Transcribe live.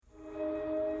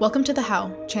Welcome to The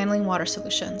How, Channeling Water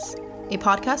Solutions, a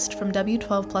podcast from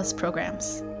W12 Plus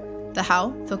programs. The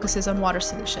How focuses on water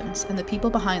solutions and the people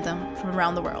behind them from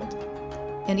around the world.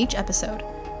 In each episode,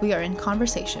 we are in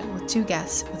conversation with two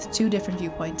guests with two different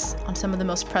viewpoints on some of the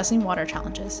most pressing water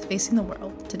challenges facing the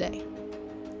world today.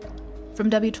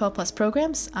 From W12 Plus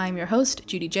programs, I'm your host,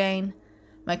 Judy Jane.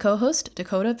 My co-host,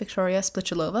 Dakota Victoria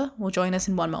Splichulova, will join us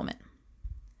in one moment.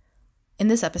 In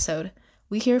this episode,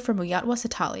 we hear from Muyatwa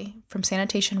Satali from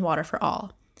Sanitation Water for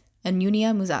All, and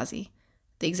Unia Muzazi,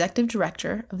 the Executive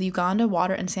Director of the Uganda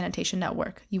Water and Sanitation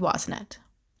Network, UWASANET.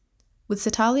 With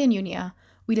Satali and Unia,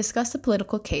 we discuss the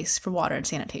political case for water and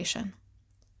sanitation.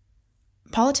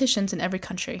 Politicians in every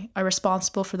country are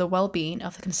responsible for the well-being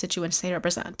of the constituents they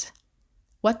represent.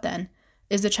 What, then,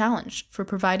 is the challenge for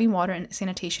providing water and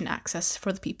sanitation access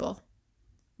for the people?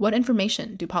 What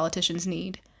information do politicians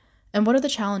need? And what are the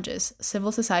challenges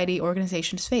civil society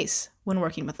organizations face when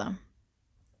working with them?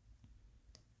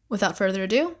 Without further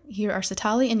ado, here are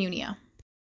Satali and Unia.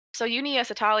 So Unia,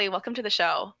 Satali, welcome to the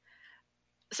show.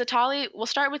 Satali, we'll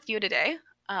start with you today.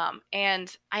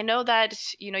 And I know that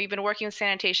you've been working with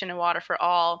Sanitation and Water for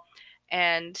All,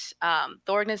 and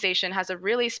the organization has a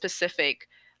really specific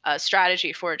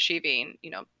strategy for achieving,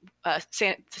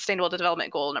 Sustainable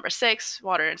Development Goal number 6,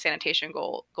 water and sanitation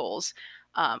goals.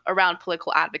 Around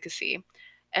political advocacy.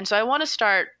 And so I want to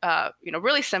start,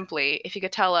 really simply, if you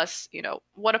could tell us,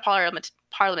 what a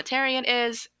parliamentarian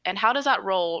is and how does that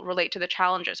role relate to the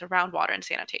challenges around water and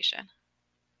sanitation?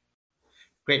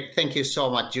 Great. Thank you so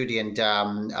much, Judy, and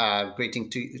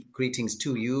greetings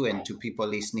to you and to people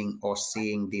listening or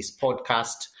seeing this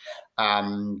podcast.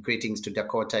 Greetings to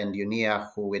Dakota and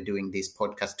Unia, who we're doing this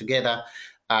podcast together.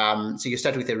 So you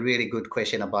start with a really good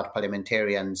question about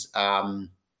parliamentarians.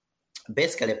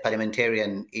 Basically, a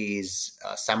parliamentarian is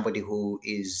somebody who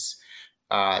is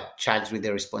charged with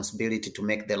the responsibility to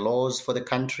make the laws for the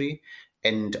country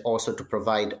and also to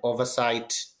provide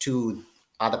oversight to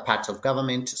other parts of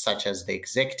government, such as the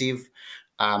executive.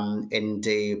 And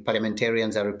the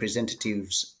parliamentarians are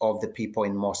representatives of the people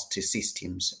in most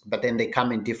systems, but then they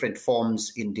come in different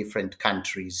forms in different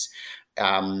countries.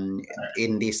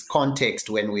 In this context,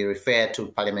 when we refer to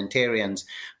parliamentarians,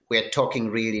 we're talking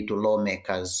really to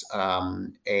lawmakers,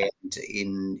 and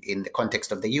in the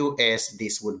context of the US,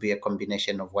 this would be a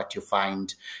combination of what you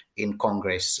find in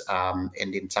Congress, and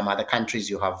in some other countries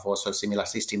you have also similar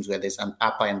systems where there's an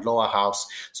upper and lower house.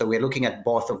 So we're looking at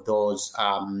both of those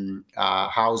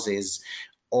houses,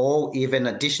 or even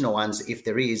additional ones if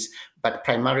there is, but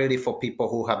primarily for people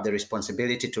who have the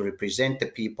responsibility to represent the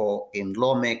people in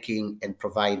lawmaking and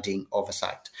providing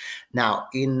oversight. Now,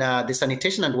 in the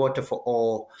Sanitation and Water for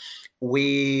All,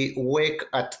 we work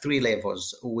at 3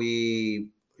 levels. We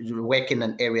work in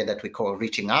an area that we call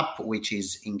reaching up, which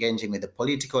is engaging with the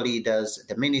political leaders,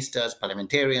 the ministers,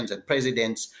 parliamentarians, and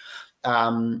presidents,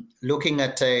 looking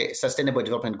at Sustainable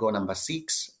Development Goal number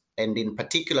 6, and in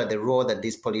particular, the role that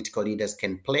these political leaders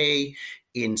can play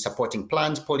in supporting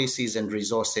plans, policies, and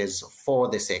resources for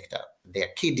the sector. They are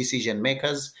key decision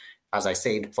makers. As I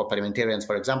said, for parliamentarians,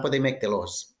 for example, they make the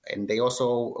laws, and they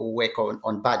also work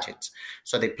on budgets.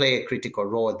 So they play a critical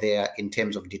role there in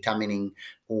terms of determining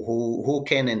who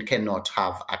can and cannot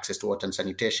have access to water and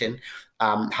sanitation,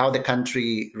 how the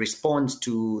country responds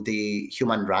to the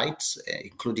human rights,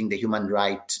 including the human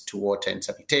right to water and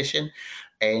sanitation,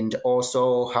 and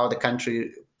also how the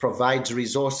country provides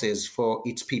resources for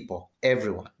its people,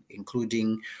 everyone,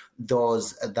 including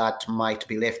those that might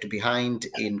be left behind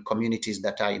in communities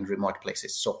that are in remote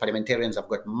places. So parliamentarians have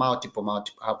got multiple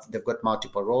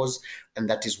roles, and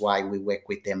that is why we work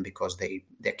with them, because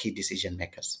they're key decision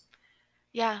makers.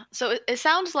 Yeah, so it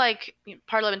sounds like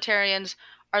parliamentarians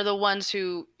are the ones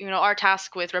who, are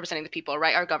tasked with representing the people,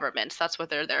 right? Our governments, that's what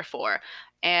they're there for.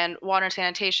 And water and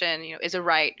sanitation, is a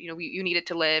right. You need it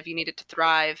to live, you need it to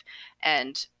thrive.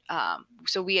 And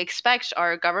so we expect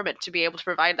our government to be able to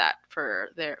provide that for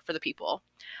the people.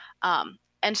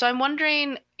 And so I'm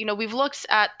wondering, we've looked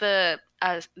at the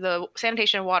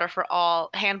Sanitation and Water for All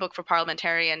handbook for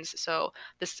parliamentarians. So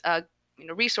this,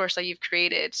 resource that you've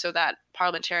created so that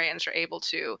parliamentarians are able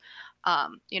to,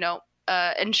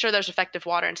 ensure there's effective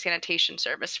water and sanitation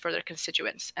service for their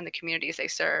constituents and the communities they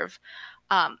serve.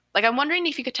 I'm wondering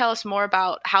if you could tell us more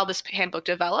about how this handbook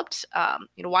developed.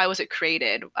 Why was it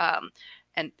created?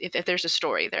 And if there's a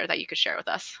story there that you could share with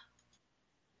us.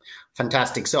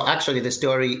 Fantastic. So actually the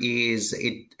story is,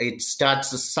 it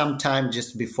starts sometime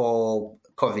just before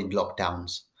COVID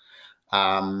lockdowns.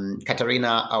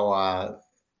 Katarina, our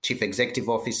chief executive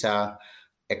officer,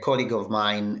 a colleague of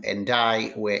mine, and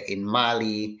I were in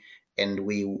Mali, and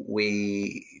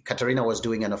Katarina was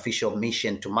doing an official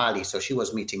mission to Mali. So she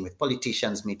was meeting with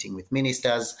politicians, meeting with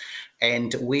ministers,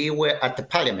 and we were at the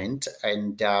parliament,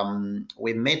 and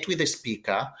we met with the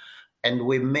speaker, and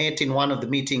we met in one of the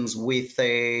meetings with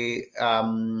a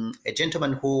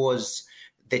gentleman who was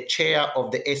the chair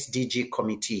of the SDG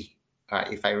committee,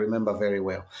 if I remember very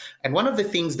well. And one of the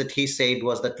things that he said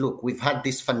was that, look, we've had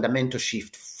this fundamental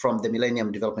shift from the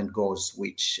Millennium Development Goals,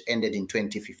 which ended in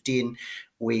 2015.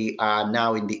 We are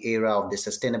now in the era of the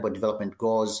Sustainable Development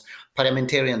Goals.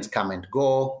 Parliamentarians come and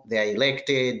go. They are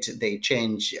elected. They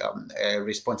change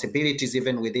responsibilities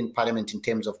even within Parliament in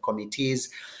terms of committees.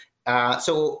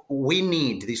 So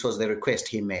this was the request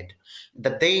he made,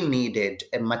 that they needed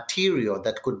a material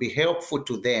that could be helpful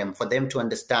to them, for them to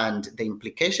understand the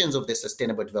implications of the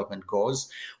Sustainable Development Goals,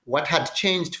 what had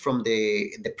changed from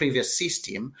the previous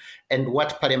system, and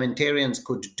what parliamentarians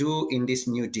could do in this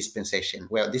new dispensation.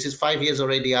 Well, this is 5 years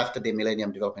already after the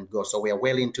Millennium Development Goals, so we are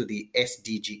well into the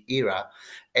SDG era.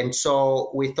 And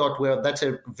so we thought, well, that's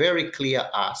a very clear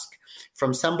ask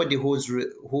from somebody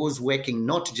who's working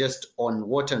not just on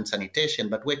water and sanitation,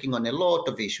 but working on a lot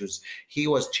of issues. He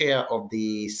was chair of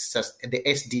the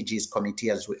SDGs committee,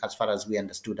 as far as we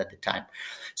understood at the time.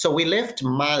 So we left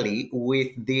Mali with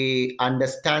the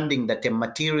understanding that a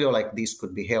material like this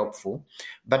could be helpful,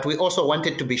 but we also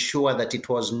wanted to be sure that it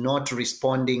was not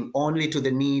responding only to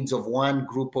the needs of one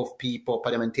group of people,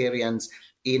 parliamentarians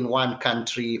in one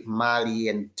country, Mali.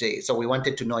 And so we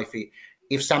wanted to know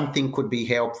if something could be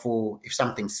helpful, if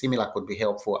something similar could be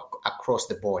helpful across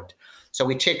the board. So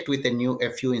we checked with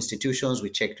a few institutions, we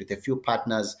checked with a few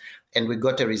partners, and we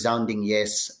got a resounding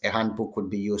yes, a handbook would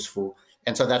be useful.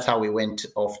 And so that's how we went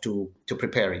off to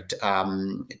prepare it,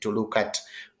 to look at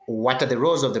what are the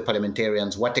roles of the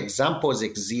parliamentarians, what examples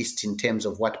exist in terms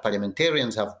of what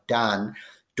parliamentarians have done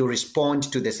to respond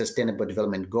to the Sustainable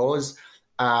Development Goals,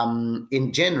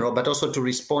 in general, but also to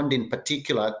respond in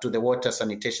particular to the water,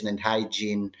 sanitation, and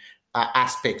hygiene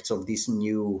aspects of this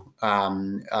new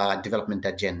development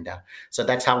agenda. So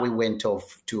that's how we went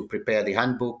off to prepare the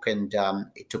handbook, and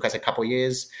it took us a couple of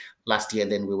years. Last year,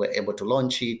 then we were able to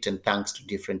launch it, and thanks to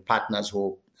different partners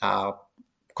who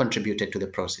contributed to the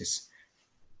process.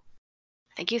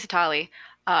 Thank you, Sitali.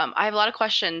 I have a lot of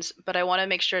questions, but I want to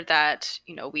make sure that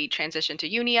we transition to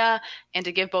Unia and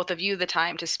to give both of you the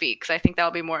time to speak, because I think that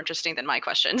will be more interesting than my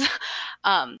questions.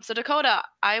 So Dakota,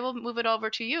 I will move it over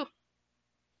to you.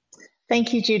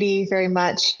 Thank you, Judy, very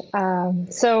much.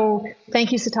 So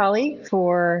thank you, Sitali,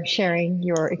 for sharing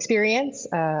your experience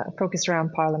focused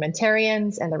around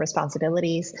parliamentarians and their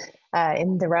responsibilities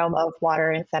in the realm of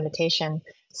water and sanitation.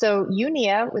 So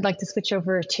Unia, we'd like to switch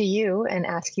over to you and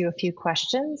ask you a few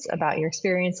questions about your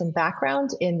experience and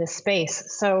background in this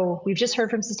space. So we've just heard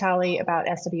from Sitali about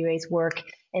SWA's work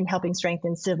in helping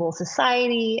strengthen civil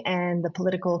society and the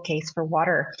political case for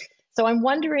water. So I'm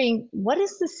wondering, what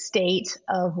is the state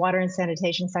of water and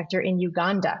sanitation sector in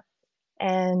Uganda?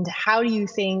 And how do you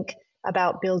think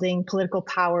about building political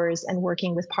powers and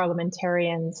working with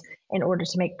parliamentarians in order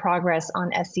to make progress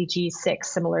on SDG6,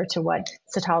 similar to what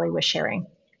Sitali was sharing?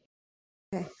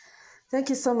 Okay. Thank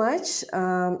you so much.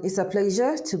 It's a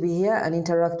pleasure to be here and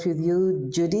interact with you,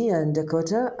 Judy and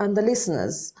Dakota, and the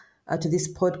listeners to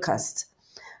this podcast.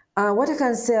 What I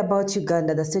can say about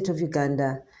Uganda, the state of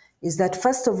Uganda, is that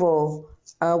first of all,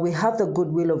 we have the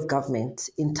goodwill of government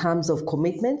in terms of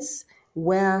commitments,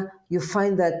 where you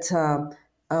find that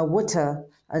water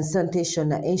and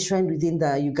sanitation are enshrined within the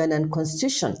Ugandan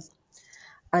constitution.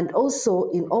 And also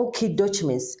in all key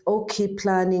documents, all key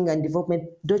planning and development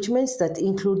documents that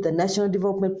include the National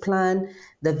Development Plan,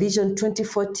 the Vision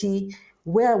 2040,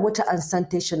 where water and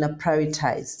sanitation are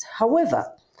prioritized. However,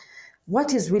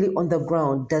 what is really on the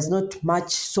ground does not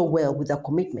match so well with the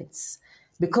commitments,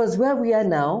 because where we are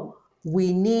now,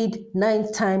 we need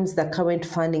 9 times the current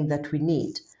funding that we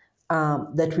need,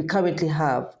 that we currently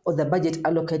have, or the budget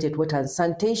allocated water and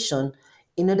sanitation,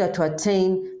 in order to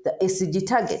attain the SDG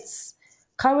targets.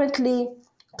 Currently,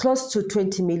 close to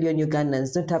 20 million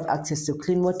Ugandans don't have access to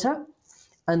clean water,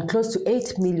 and close to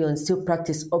 8 million still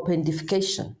practice open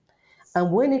defecation.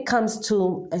 And when it comes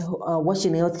to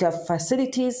washing healthcare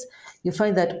facilities, you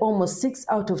find that almost 6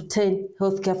 out of 10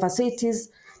 healthcare facilities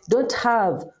don't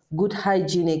have good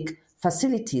hygienic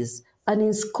facilities. And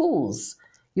in schools,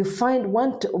 you find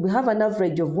we have an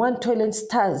average of 1 toilet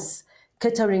stands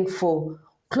catering for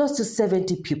close to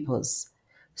 70 pupils.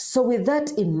 So with that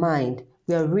in mind,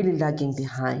 we are really lagging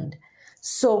behind.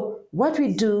 So what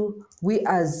we do, we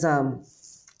as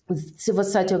civil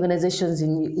society organizations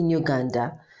in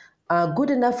Uganda,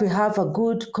 good enough, we have a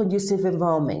good conducive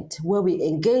environment where we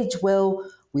engage well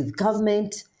with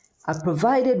government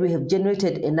provided we have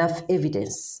generated enough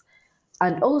evidence.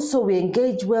 And also we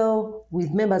engage well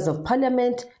with members of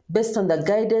parliament based on the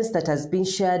guidance that has been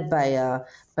shared by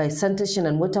Sanitation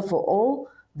and Water for All,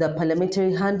 the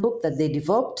parliamentary handbook that they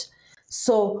developed.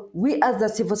 So we as the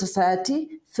civil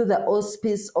society, through the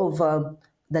auspice of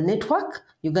the network,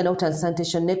 Uganda Water and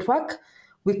Sanitation Network,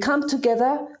 we come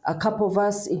together, a couple of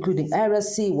us, including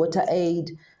IRC,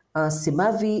 WaterAid,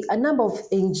 Simavi, a number of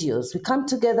NGOs. We come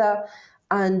together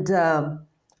and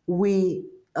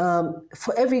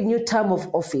for every new term of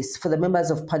office for the members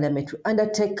of parliament, we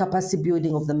undertake capacity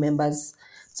building of the members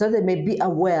so they may be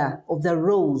aware of the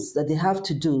roles that they have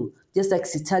to do, just like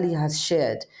Sitali has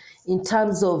shared, in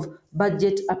terms of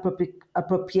budget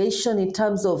appropriation, in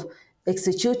terms of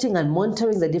executing and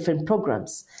monitoring the different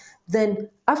programs. Then,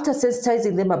 after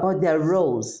sensitizing them about their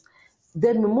roles,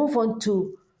 then we move on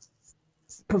to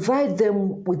provide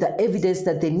them with the evidence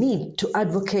that they need to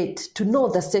advocate, to know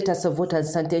the status of water and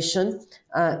sanitation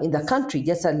in the country.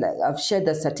 Yes, I've shared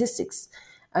the statistics.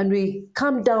 And we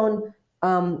come down,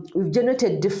 we've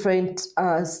generated different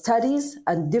studies,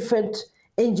 and different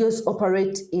NGOs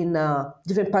operate in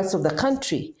different parts of the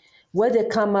country, where they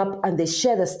come up and they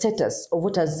share the status of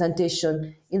water and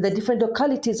sanitation in the different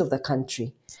localities of the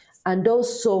country. And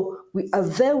also, we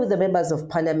avail with the members of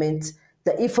parliament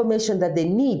the information that they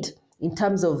need in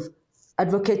terms of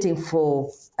advocating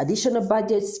for additional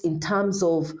budgets, in terms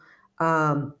of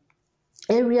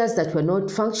areas that were not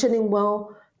functioning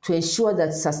well, to ensure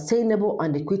that sustainable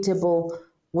and equitable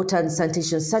water and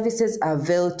sanitation services are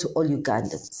available to all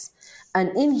Ugandans. And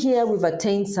in here, we've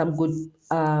attained some good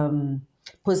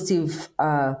positive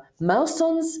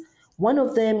milestones. One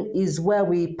of them is where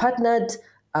we partnered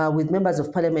with members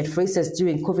of parliament, for instance,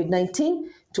 during COVID-19,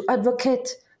 to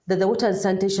advocate that the water and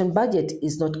sanitation budget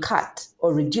is not cut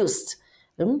or reduced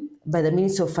by the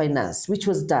Ministry of Finance, which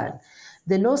was done.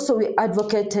 Then also we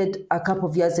advocated a couple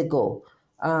of years ago,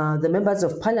 the members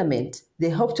of parliament, they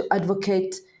hope to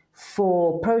advocate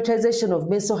for prioritization of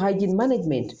menstrual hygiene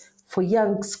management for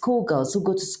young schoolgirls who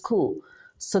go to school,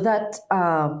 so that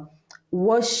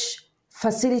wash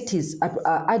facilities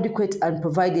are adequate and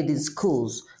provided in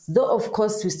schools. Though, of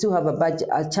course, we still have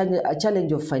a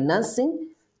challenge of financing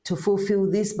to fulfill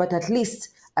this, but at least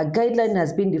a guideline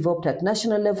has been developed at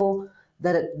national level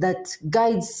that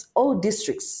guides all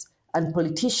districts and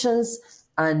politicians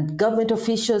and government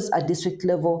officials at district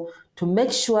level to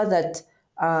make sure that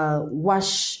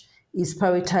WASH is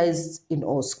prioritized in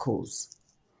all schools.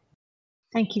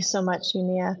 Thank you so much,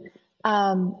 Unia.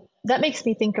 That makes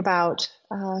me think about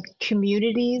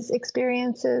communities'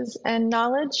 experiences and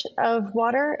knowledge of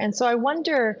water. And so I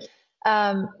wonder,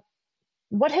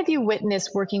 what have you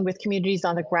witnessed working with communities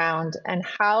on the ground, and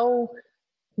how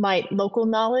might local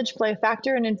knowledge play a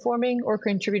factor in informing or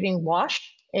contributing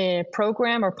WASH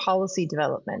program or policy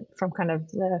development from kind of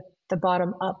the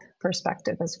bottom-up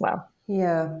perspective as well?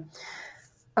 Yeah.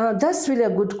 That's really a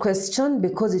good question,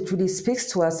 because it really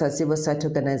speaks to us as civil society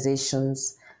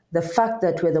organizations. The fact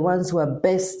that we're the ones who are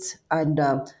best and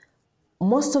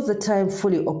most of the time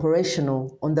fully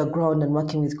operational on the ground and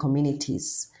working with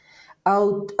communities.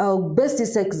 I'll base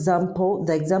this example,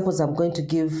 the examples I'm going to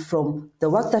give, from the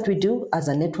work that we do as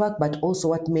a network, but also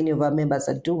what many of our members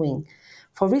are doing.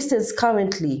 For instance,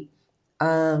 currently,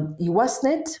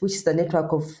 UWASNet, which is the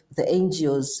network of the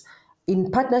NGOs,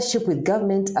 in partnership with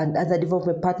government and other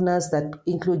development partners that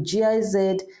include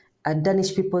GIZ and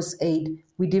Danish People's Aid,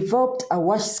 we developed a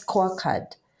WASH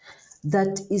scorecard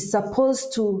that is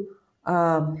supposed to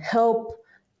help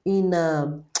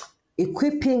in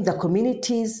equipping the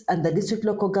communities and the district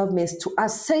local governments to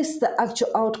assess the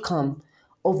actual outcome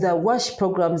of the WASH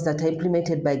programs that are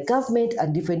implemented by government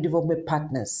and different development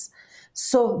partners.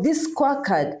 So this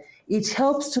scorecard, it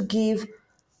helps to give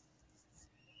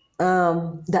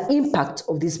the impact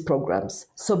of these programs.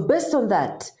 So based on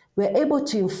that, we're able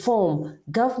to inform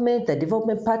government, the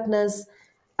development partners,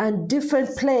 and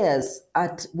different players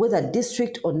at whether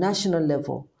district or national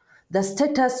level, the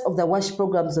status of the WASH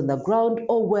programs on the ground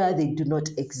or where they do not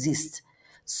exist.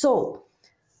 So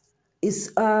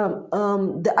is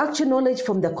the actual knowledge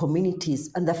from the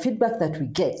communities and the feedback that we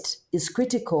get is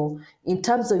critical in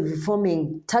terms of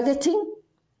informing targeting,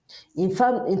 in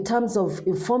terms of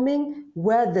informing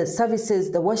where the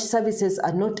services, the WASH services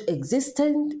are not in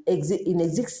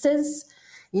existence,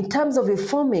 in terms of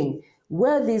informing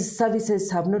where these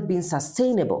services have not been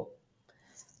sustainable.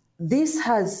 This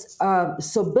has,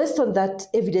 so based on that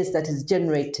evidence that is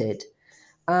generated,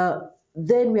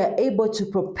 then we are able to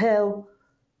propel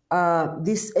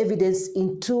this evidence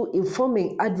into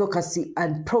informing advocacy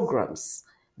and programs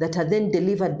that are then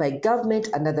delivered by government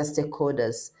and other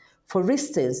stakeholders. For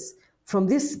instance, from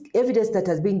this evidence that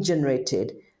has been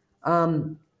generated,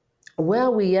 where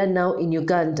we are now in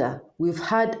Uganda, we've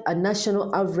had a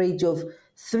national average of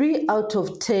 3 out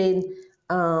of 10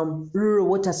 rural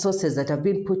water sources that have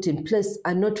been put in place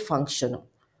are not functional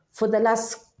for the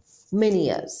last many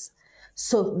years.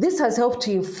 So this has helped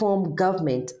to inform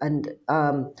government and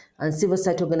civil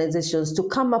society organizations to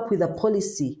come up with a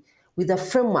policy, with a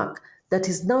framework that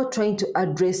is now trying to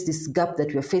address this gap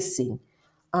that we're facing,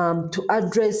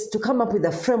 to come up with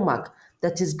a framework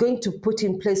that is going to put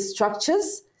in place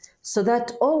structures so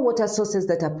that all water sources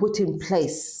that are put in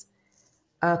place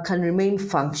can remain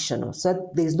functional, so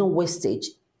that there's no wastage,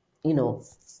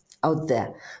 out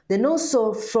there. Then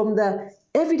also from the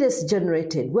evidence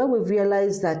generated, where we've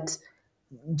realized that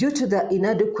due to the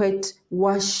inadequate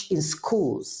wash in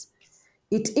schools,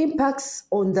 it impacts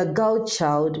on the girl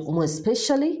child more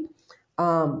especially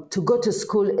to go to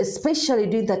school, especially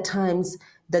during the times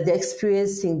that they're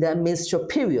experiencing their menstrual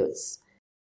periods.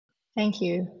 Thank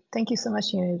you. Thank you so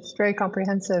much, Una. It's very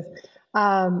comprehensive.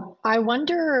 I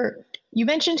wonder, you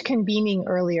mentioned convening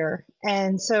earlier.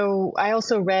 And so I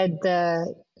also read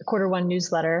the Q1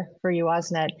 newsletter for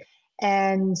UOSNet.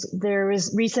 And there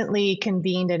was recently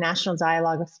convened a national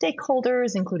dialogue of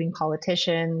stakeholders, including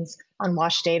politicians, on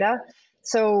WASH data.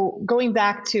 So going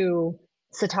back to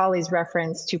Satali's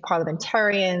reference to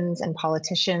parliamentarians and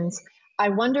politicians, I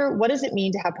wonder, what does it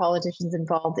mean to have politicians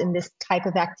involved in this type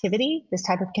of activity, this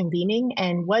type of convening?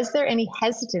 And was there any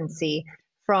hesitancy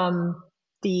from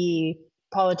the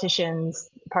politicians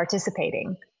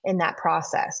participating in that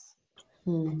process?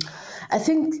 I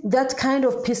think that kind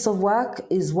of piece of work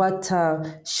is what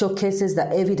showcases the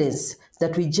evidence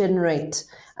that we generate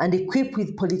and equip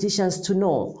with politicians to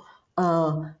know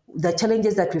the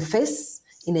challenges that we face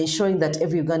in ensuring that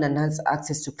every Ugandan has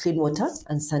access to clean water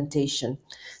and sanitation.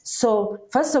 So,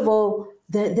 first of all,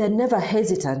 they're never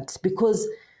hesitant, because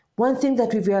one thing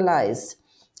that we've realized,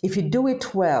 if you do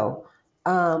it well,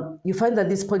 you find that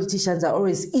these politicians are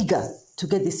always eager to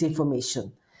get this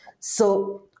information.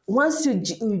 So once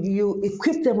you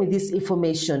equip them with this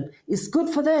information, it's good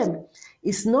for them.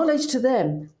 It's knowledge to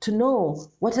them to know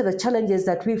what are the challenges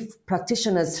that we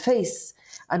practitioners face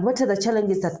and what are the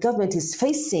challenges that government is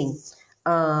facing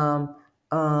to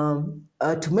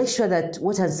make sure that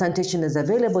water and sanitation is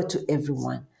available to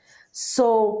everyone.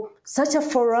 So such a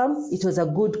forum, it was a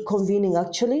good convening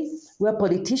actually, where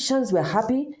politicians were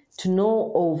happy to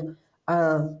know of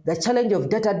the challenge of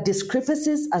data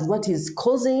discrepancies and what is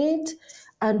causing it,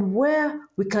 and where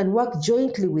we can work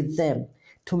jointly with them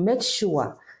to make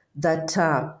sure that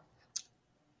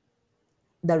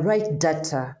the right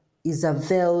data is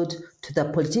availed to the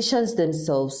politicians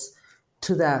themselves,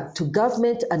 to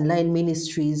government and line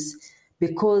ministries,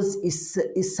 because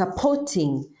it's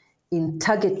supporting in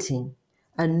targeting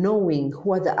and knowing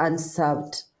who are the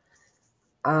unserved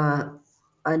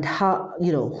and how,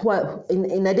 who are,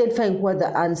 in identifying who are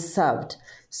the unserved,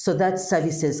 so that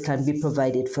services can be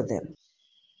provided for them.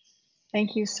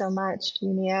 Thank you so much,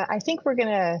 Unia. I think we're going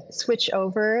to switch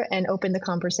over and open the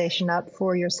conversation up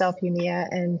for yourself, Unia,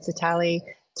 and Satali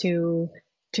to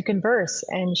converse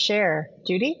and share.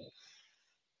 Judy?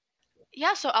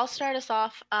 Yeah, so I'll start us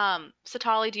off.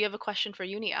 Satali, do you have a question for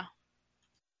Unia?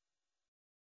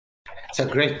 So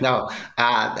great now,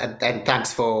 and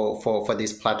thanks for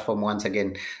this platform once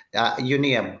again.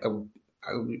 Unia,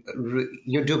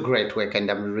 you do great work, and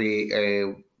I'm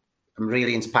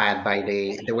really inspired by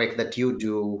the work that you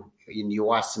do in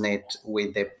UOSNet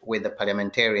with the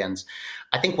parliamentarians.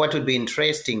 I think what would be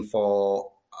interesting for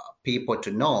people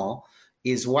to know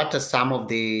is what are some of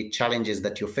the challenges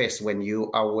that you face when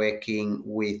you are working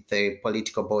with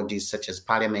political bodies such as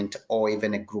Parliament or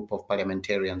even a group of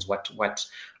parliamentarians.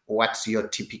 What's your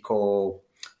typical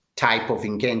type of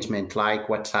engagement like?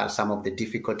 What are some of the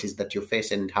difficulties that you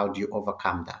face, and how do you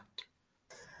overcome that?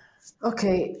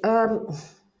 Okay.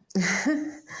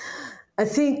 I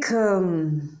think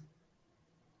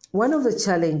one of the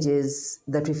challenges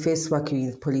that we face working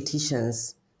with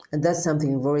politicians, and that's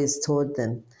something we've always told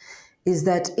them, is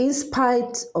that in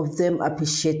spite of them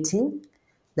appreciating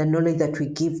the knowledge that we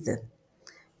give them,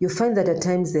 you find that at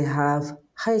times they have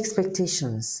high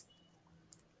expectations.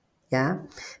 Yeah,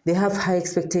 they have high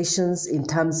expectations in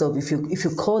terms of if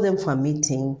you call them for a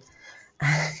meeting,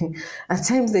 at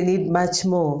times they need much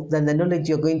more than the knowledge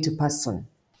you're going to pass on.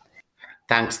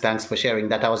 Thanks for sharing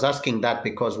that. I was asking that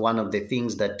because one of the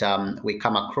things that we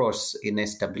come across in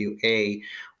SWA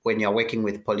when you're working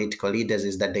with political leaders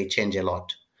is that they change a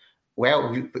lot.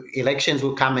 Well, elections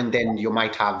will come, and then you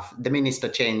might have the minister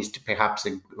changed, perhaps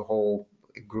a whole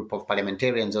group of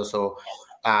parliamentarians also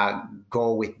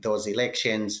go with those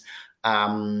elections.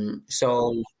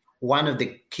 So one of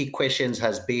the key questions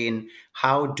has been,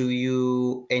 how do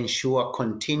you ensure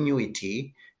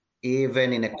continuity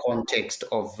even in a context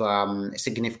of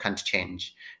significant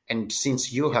change? And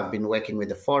since you have been working with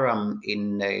the forum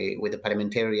with the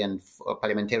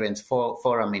parliamentarians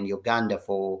forum in Uganda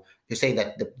you say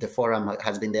that the forum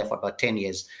has been there for about 10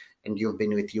 years, and you've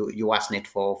been with UASNet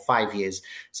for 5 years.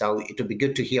 So it would be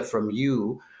good to hear from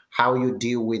you how you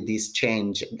deal with this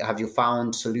change. Have you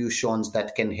found solutions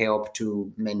that can help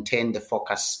to maintain the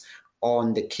focus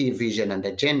on the key vision and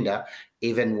agenda,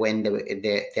 even when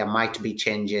there might be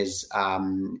changes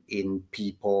in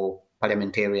people,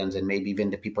 parliamentarians, and maybe even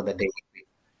the people that they work with?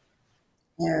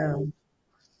 Yeah.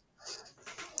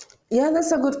 Yeah,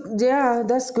 that's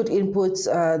good input.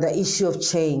 The issue of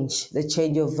change, the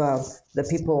change of the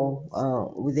people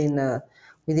within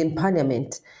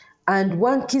Parliament, and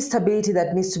one key stability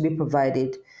that needs to be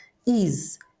provided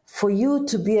is for you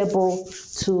to be able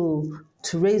to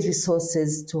raise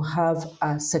resources to have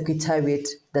a secretariat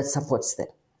that supports them.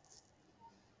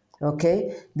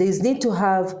 Okay, there's need to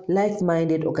have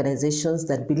like-minded organizations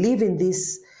that believe in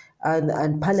this,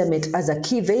 and Parliament as a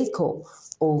key vehicle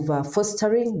of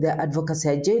fostering their advocacy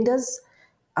agendas.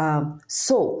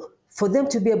 So for them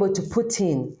to be able to put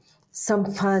in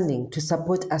some funding to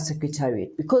support a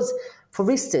secretariat, because for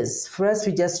instance, for us,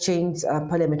 we just changed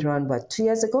Parliament around about 2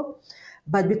 years ago,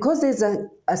 but because there's a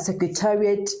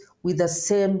secretariat with the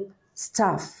same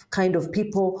staff, kind of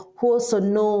people who also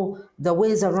know the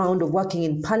ways around of working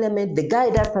in Parliament. They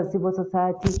guide us as civil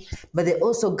society, but they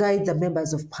also guide the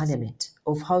members of Parliament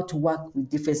of how to work with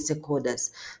different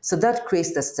stakeholders. So that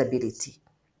creates the stability.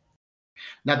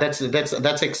 Now that's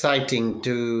exciting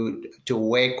to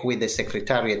work with the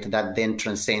secretariat that then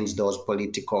transcends those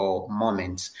political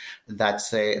moments.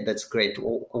 That's great.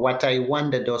 What I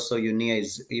wondered also, Unia,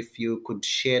 is if you could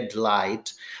shed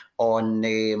light on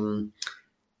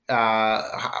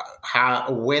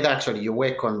whether actually you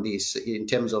work on this in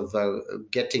terms of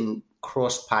getting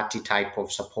cross-party type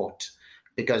of support,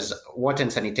 because water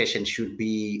and sanitation should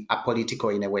be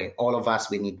apolitical in a way. All of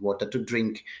us, we need water to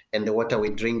drink, and the water we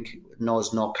drink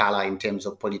knows no color in terms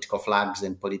of political flags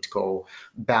and political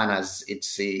banners.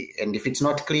 And if it's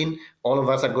not clean, all of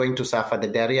us are going to suffer. The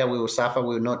diarrhea we will suffer.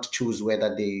 We will not choose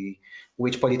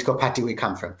which political party we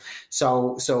come from.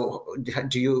 So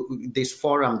this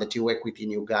forum that you work with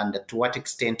in Uganda, to what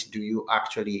extent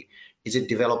is it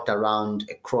developed around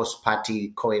a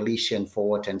cross-party coalition for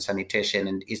water and sanitation?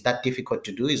 And is that difficult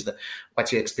to do?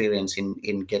 What's your experience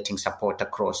in getting support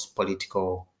across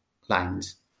political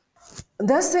lines?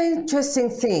 That's the interesting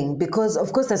thing, because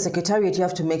of course the secretariat, you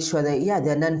have to make sure that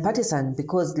they're non-partisan,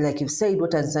 because like you've said,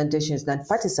 water and sanitation is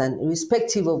non-partisan,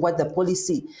 irrespective of what the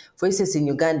policy. For instance, in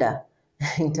Uganda,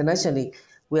 internationally,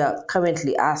 we are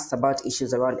currently asked about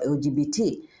issues around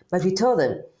LGBT, but we tell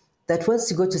them that once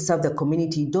you go to serve the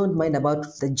community, you don't mind about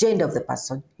the gender of the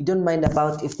person. You don't mind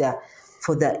about if they're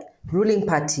for the ruling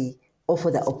party or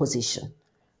for the opposition.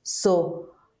 So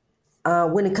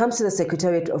when it comes to the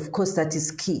secretariat, of course, that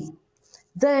is key.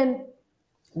 Then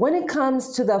when it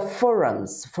comes to the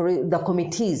forums, for the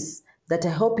committees that are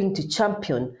helping to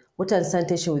champion water and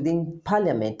sanitation within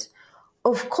Parliament,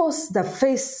 of course, the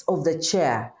face of the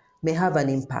chair may have an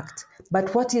impact,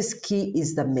 but what is key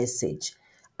is the message.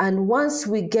 And once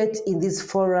we get in these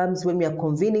forums, when we are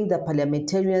convening the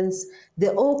parliamentarians, they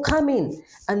all come in.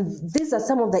 And these are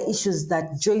some of the issues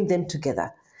that join them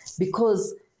together.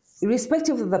 Because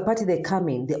irrespective of the party they come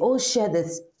in, they all share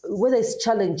this, whether it's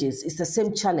challenges, it's the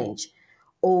same challenge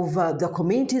of the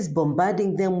communities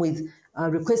bombarding them with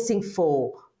requesting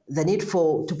for the need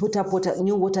to put up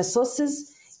new water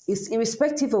sources. It's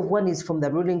irrespective of one is from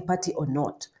the ruling party or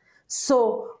not.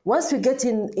 So once we get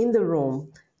in the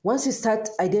room, once we start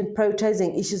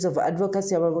prioritizing issues of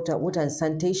advocacy around water and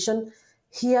sanitation,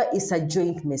 here is a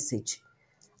joint message.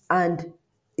 And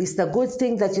it's the good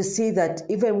thing that you see that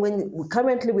even when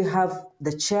currently we have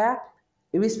the chair,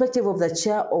 irrespective of the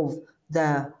chair of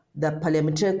the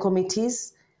parliamentary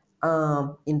committees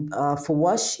for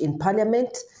WASH in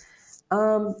Parliament,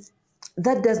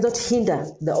 that does not hinder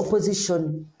the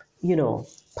opposition,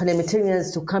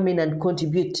 parliamentarians to come in and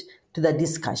contribute to the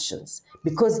discussions,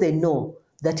 because they know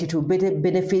that it will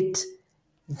benefit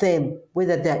them,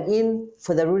 whether they're in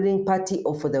for the ruling party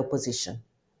or for the opposition.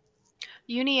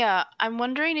 Unia, I'm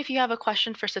wondering if you have a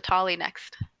question for Satali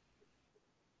next.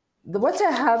 What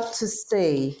I have to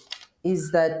say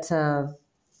is that,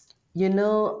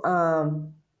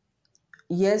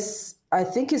 yes, I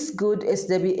think it's good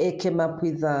SWA came up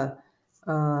with the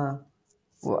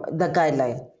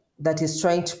guideline that is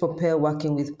trying to prepare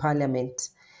working with Parliament.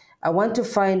 I want to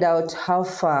find out how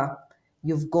far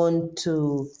you've gone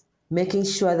to making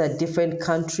sure that different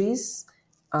countries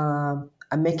are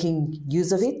making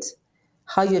use of it,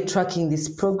 how you're tracking this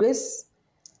progress,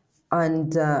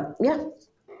 and yeah.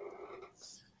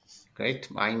 Great.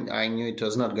 I knew it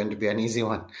was not going to be an easy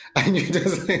one. I knew it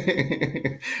was.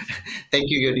 Thank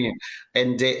you, Yoni.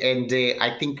 And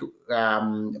I think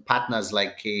partners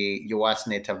like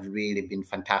USNet have really been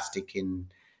fantastic in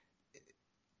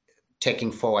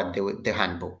taking forward the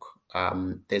handbook.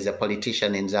 There's a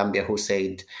politician in Zambia who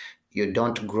said, "You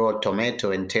don't grow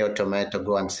tomato and tell tomato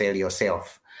go and sell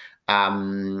yourself."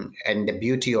 And the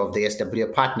beauty of the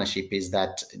SWA partnership is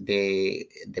that the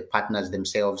partners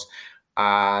themselves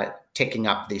are taking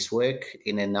up this work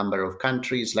in a number of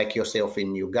countries, like yourself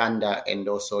in Uganda and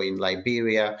also in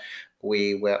Liberia.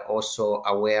 We were also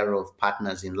aware of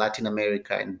partners in Latin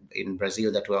America and in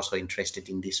Brazil that were also interested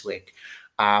in this work.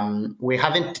 We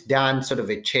haven't done sort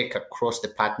of a check across the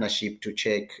partnership to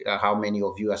check how many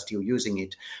of you are still using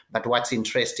it. But what's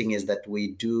interesting is that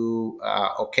we do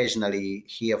occasionally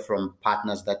hear from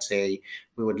partners that say,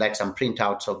 we would like some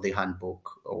printouts of the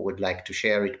handbook or would like to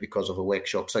share it because of a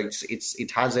workshop. So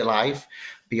it has a life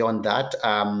beyond that,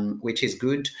 which is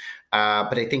good.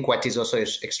 But I think what is also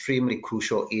extremely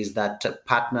crucial is that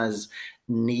partners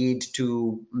need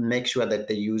to make sure that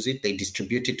they use it, they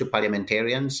distribute it to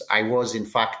parliamentarians. I was, in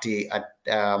fact, at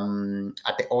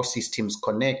the All Systems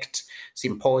Connect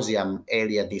symposium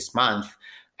earlier this month,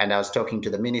 and I was talking to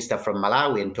the minister from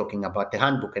Malawi and talking about the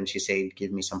handbook, and she said,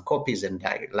 give me some copies. And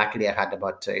luckily I had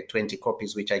about 20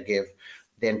 copies, which I gave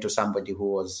then to somebody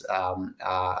who was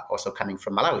also coming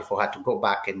from Malawi for her to go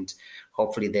back, and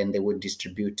hopefully then they would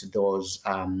distribute those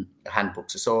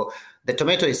handbooks. So the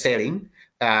tomato is selling.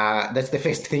 That's the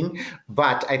first thing.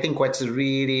 But I think what's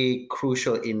really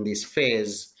crucial in this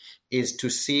phase is to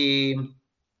see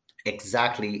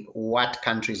exactly what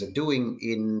countries are doing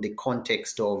in the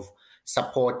context of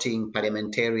supporting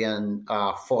parliamentarian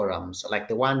forums, like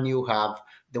the one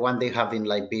they have in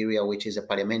Liberia, which is a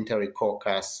parliamentary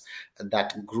caucus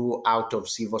that grew out of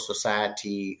civil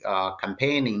society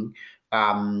campaigning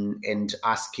and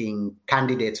asking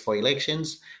candidates for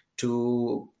elections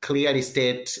to clearly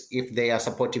state if they are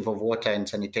supportive of water and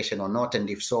sanitation or not, and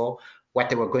if so, what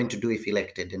they were going to do if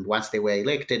elected. And once they were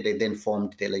elected, they then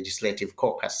formed the legislative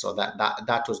caucus. So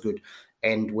that was good.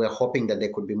 And we're hoping that there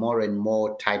could be more and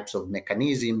more types of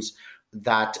mechanisms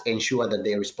that ensure that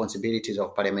the responsibilities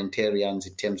of parliamentarians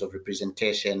in terms of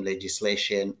representation,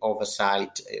 legislation,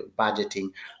 oversight, budgeting,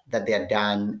 that they are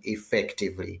done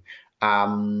effectively.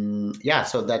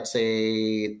 So that's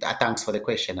thanks for the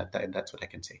question. That's what I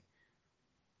can say.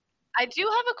 I do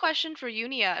have a question for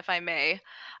Unia, if I may.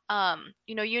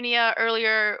 Unia,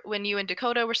 earlier when you and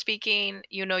Dakota were speaking,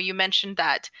 you mentioned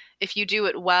that if you do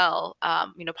it well,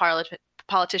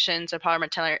 politicians or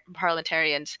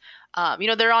parliamentarians,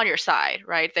 they're on your side,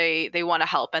 right? They want to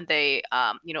help, and they,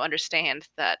 understand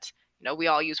that, we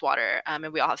all use water, and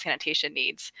we all have sanitation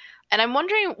needs. And I'm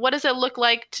wondering, what does it look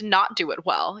like to not do it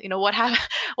well? What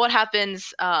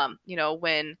happens,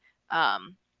 when,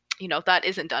 that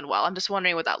isn't done well? I'm just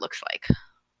wondering what that looks like.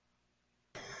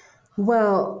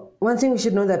 Well, one thing we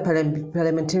should know that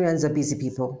parliamentarians are busy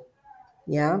people.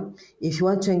 Yeah, if you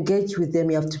want to engage with them,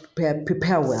 you have to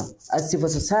prepare well. As civil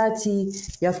society,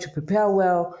 you have to prepare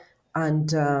well,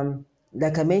 and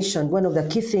like I mentioned, one of the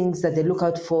key things that they look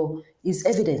out for is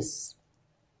evidence.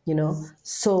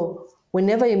 So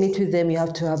whenever you meet with them, you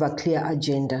have to have a clear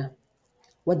agenda,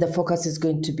 what the focus is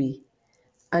going to be,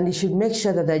 and you should make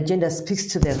sure that the agenda speaks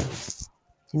to them.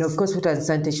 Of course, water and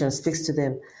sanitation speaks to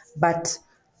them, but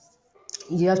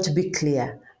you have to be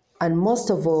clear, and most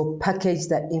of all, package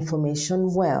that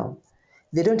information well.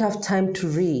 They don't have time to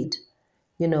read,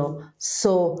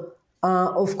 So,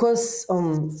 of course,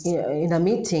 in a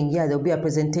meeting, there'll be a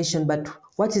presentation, but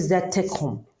what is their take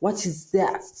home? What is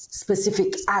their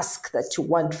specific ask that you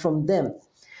want from them?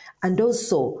 And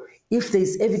also, if there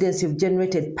is evidence you've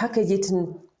generated, package it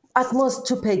in at most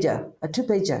two-pager. A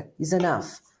two-pager is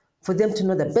enough for them to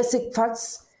know the basic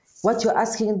facts, what you're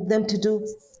asking them to do.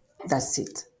 That's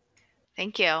it.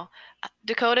 Thank you.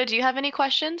 Dakota, do you have any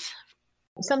questions?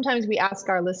 Sometimes we ask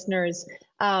our listeners,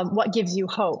 what gives you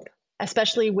hope,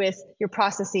 especially with your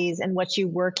processes and what you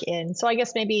work in. So I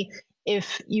guess maybe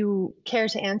if you care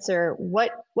to answer,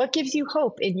 what gives you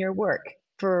hope in your work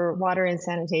for water and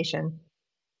sanitation?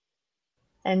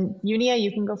 And Unia,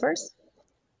 you can go first.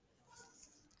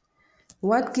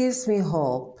 What gives me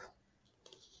hope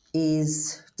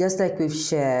is, just like we've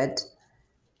shared,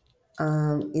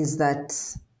 is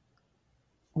that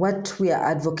what we are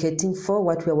advocating for,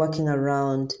 what we're working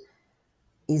around,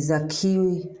 is a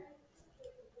key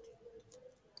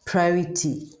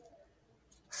priority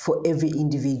for every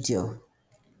individual.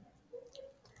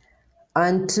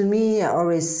 And to me, I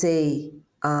always say,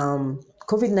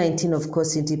 COVID-19, of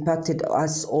course, it impacted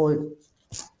us all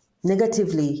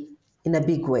negatively in a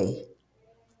big way.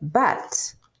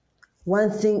 But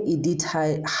one thing it did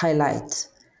highlight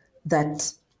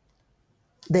that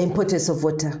the importance of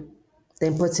water, the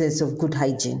importance of good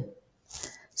hygiene.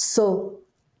 So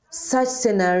such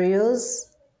scenarios,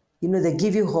 they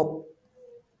give you hope,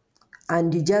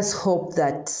 and you just hope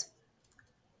that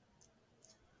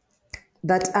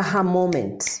that aha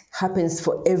moment happens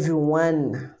for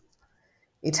everyone.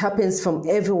 It happens from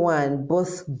everyone,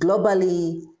 both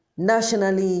globally,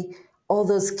 nationally, all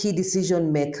those key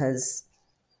decision makers.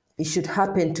 It should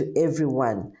happen to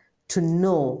everyone to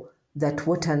know that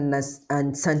water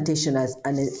and sanitation is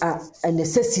a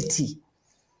necessity.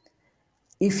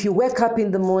 If you wake up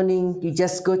in the morning, you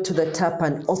just go to the tap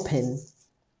and open,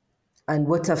 and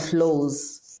water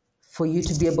flows for you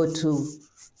to be able to,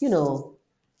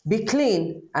 be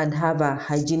clean and have a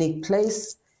hygienic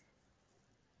place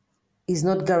is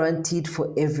not guaranteed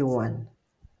for everyone.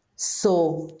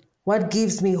 So what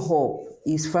gives me hope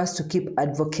is for us to keep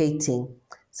advocating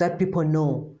so that people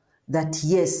know that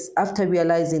yes, after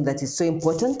realizing that it's so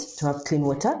important to have clean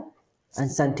water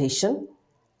and sanitation,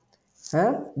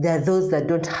 there are those that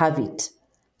don't have it.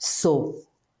 So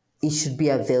it should be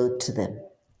availed to them.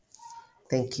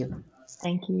 Thank you.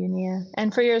 Thank you, Unia.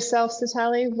 And for yourself,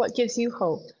 Satali, what gives you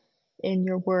hope in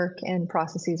your work and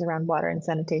processes around water and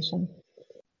sanitation?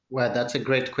 Well, that's a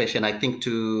great question. I think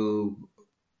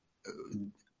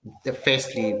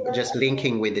firstly, just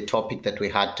linking with the topic that we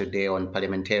had today on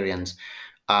parliamentarians.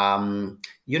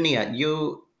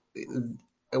 Unia,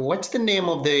 what's the name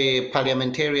of the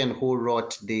parliamentarian who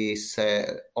wrote this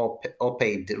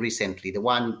op-ed recently, the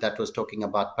one that was talking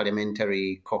about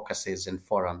parliamentary caucuses and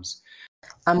forums?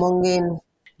 Amongin.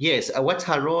 Yes. What's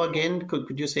her role again?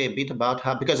 Could you say a bit about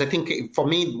her? Because I think for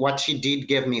me, what she did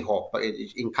gave me hope,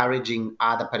 encouraging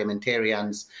other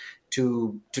parliamentarians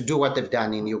to do what they've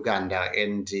done in Uganda.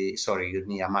 And sorry,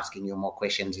 Yudni, I'm asking you more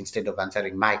questions instead of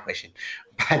answering my question.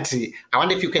 But I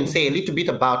wonder if you can say a little bit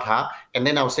about her, and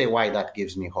then I'll say why that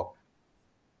gives me hope.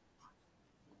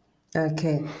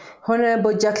 Okay.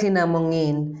 Honorable Jacqueline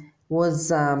Amongin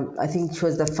was, I think she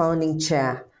was the founding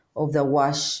chair of the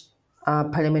WASH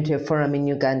Parliamentary Forum in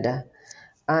Uganda.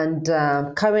 And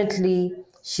currently,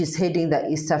 she's heading the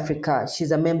East Africa.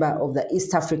 She's a member of the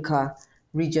East Africa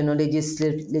Regional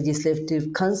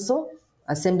Legislative Council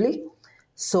Assembly.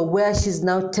 So where she's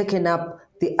now taken up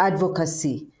the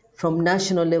advocacy from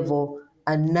national level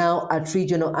and now at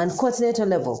regional and continental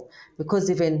level,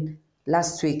 because even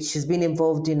last week she's been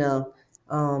involved in a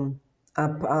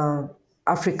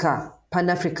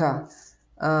Pan-Africa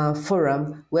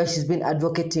forum where she's been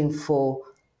advocating for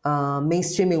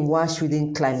mainstreaming WASH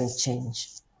within climate change.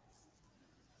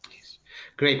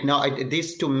 Great. Now,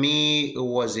 this to me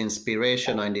was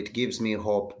inspirational, and it gives me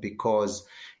hope because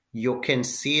you can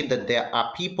see that there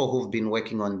are people who've been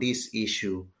working on this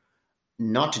issue,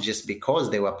 not just because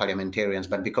they were parliamentarians,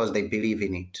 but because they believe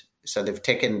in it. So they've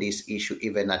taken this issue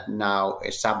even at now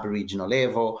a sub-regional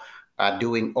level,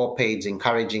 doing op-eds,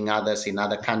 encouraging others in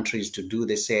other countries to do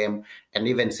the same, and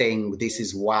even saying this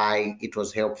is why it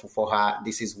was helpful for her.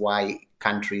 This is why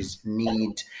countries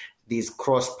need these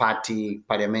cross-party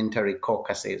parliamentary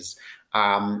caucuses.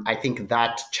 I think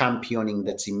that championing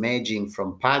that's emerging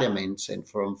from parliaments and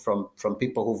from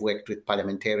people who've worked with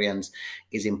parliamentarians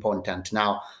is important.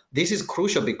 Now, this is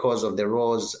crucial because of the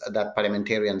roles that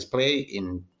parliamentarians play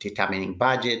in determining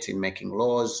budgets, in making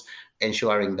laws,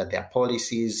 ensuring that there are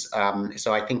policies.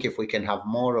 So I think if we can have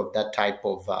more of that type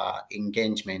of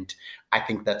engagement, I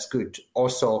think that's good.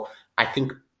 Also, I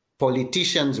think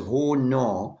politicians who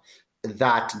know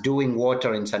that doing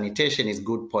water and sanitation is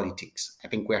good politics. I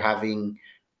think we're having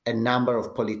a number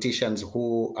of politicians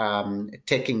who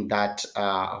taking that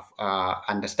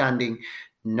understanding,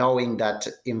 knowing that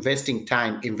investing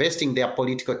their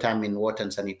political time in water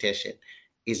and sanitation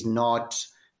is not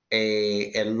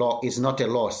a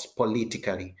loss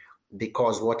politically,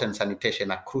 because water and sanitation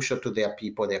are crucial to their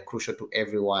people, they're crucial to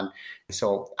everyone.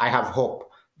 So I have hope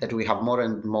that we have more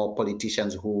and more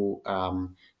politicians who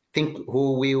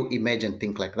will emerge and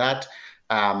think like that,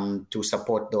 to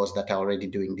support those that are already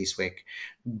doing this work.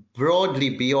 Broadly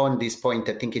beyond this point,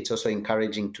 I think it's also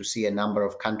encouraging to see a number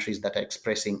of countries that are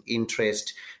expressing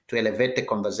interest to elevate the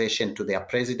conversation to their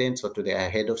presidents or to their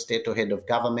head of state or head of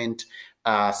government,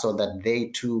 so that they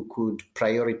too could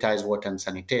prioritize water and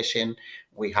sanitation.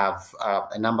 We have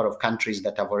a number of countries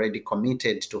that have already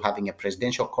committed to having a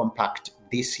presidential compact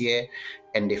this year.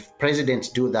 And if presidents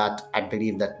do that, I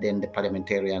believe that then the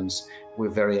parliamentarians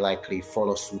will very likely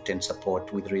follow suit and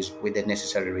support with the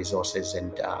necessary resources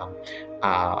and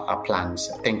plans.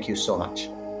 Thank you so much.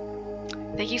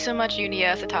 Thank you so much,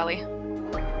 Unia Satali.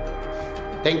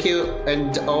 Thank you,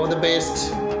 and all the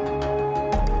best.